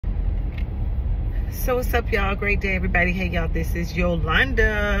So what's up, y'all? Great day, everybody. Hey, y'all, this is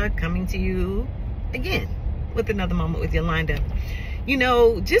Yolanda coming to you again with another moment with Yolanda. You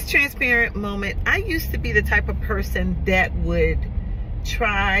know, just transparent moment. I used to be the type of person that would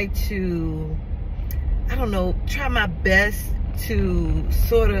try to, try my best to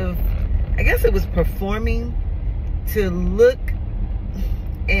sort of, I guess it was performing, to look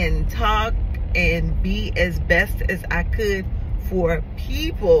and talk and be as best as I could for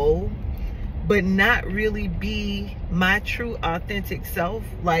people, but not really be my true authentic self.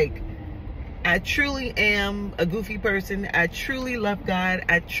 Like, I truly am a goofy person. I truly love God.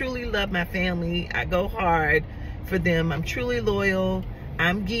 I truly love my family. I go hard for them. I'm truly loyal.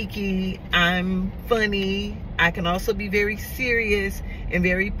 I'm geeky. I'm funny. I can also be very serious and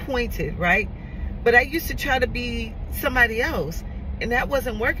very pointed, right? But I used to try to be somebody else, and that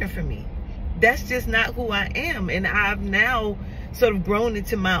wasn't working for me. That's just not who I am. And I've now sort of grown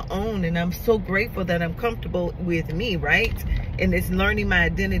into my own, and I'm so grateful that I'm comfortable with me, right? And it's learning my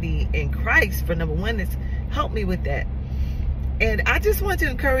identity in Christ, for number one, it's helped me with that. And I just want to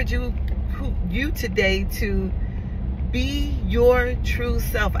encourage you today to be your true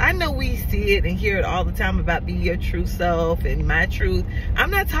self. I know we see it and hear it all the time about be your true self and my truth.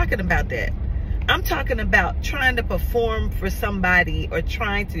 I'm not talking about that. I'm talking about trying to perform for somebody, or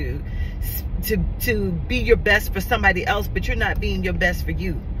trying to be your best for somebody else, but you're not being your best for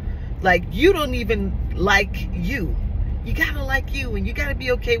you. Like, you don't even like you. You gotta like you, and you gotta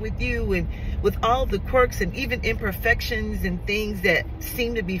be okay with you, and with all the quirks and even imperfections and things that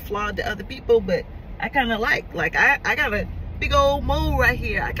seem to be flawed to other people, but I kind of like I got a big old mole right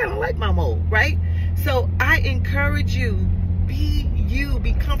here. I kind of like my mole, right? So I encourage you, be you,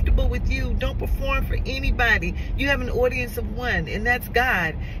 be comfortable with you. Don't perform for anybody. You have an audience of one, and that's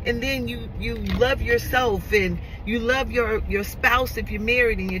God. And then you love yourself, and you love your spouse if you're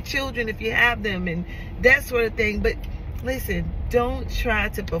married, and your children if you have them, and that sort of thing. But listen, don't try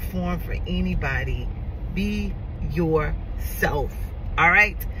to perform for anybody. Be yourself. All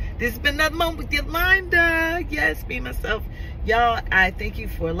right? This has been another moment with Yolanda. Yes, be myself. Y'all, I thank you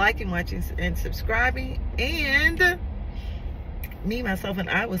for liking, watching, and subscribing. And me, myself, and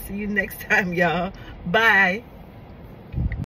I will see you next time, y'all. Bye.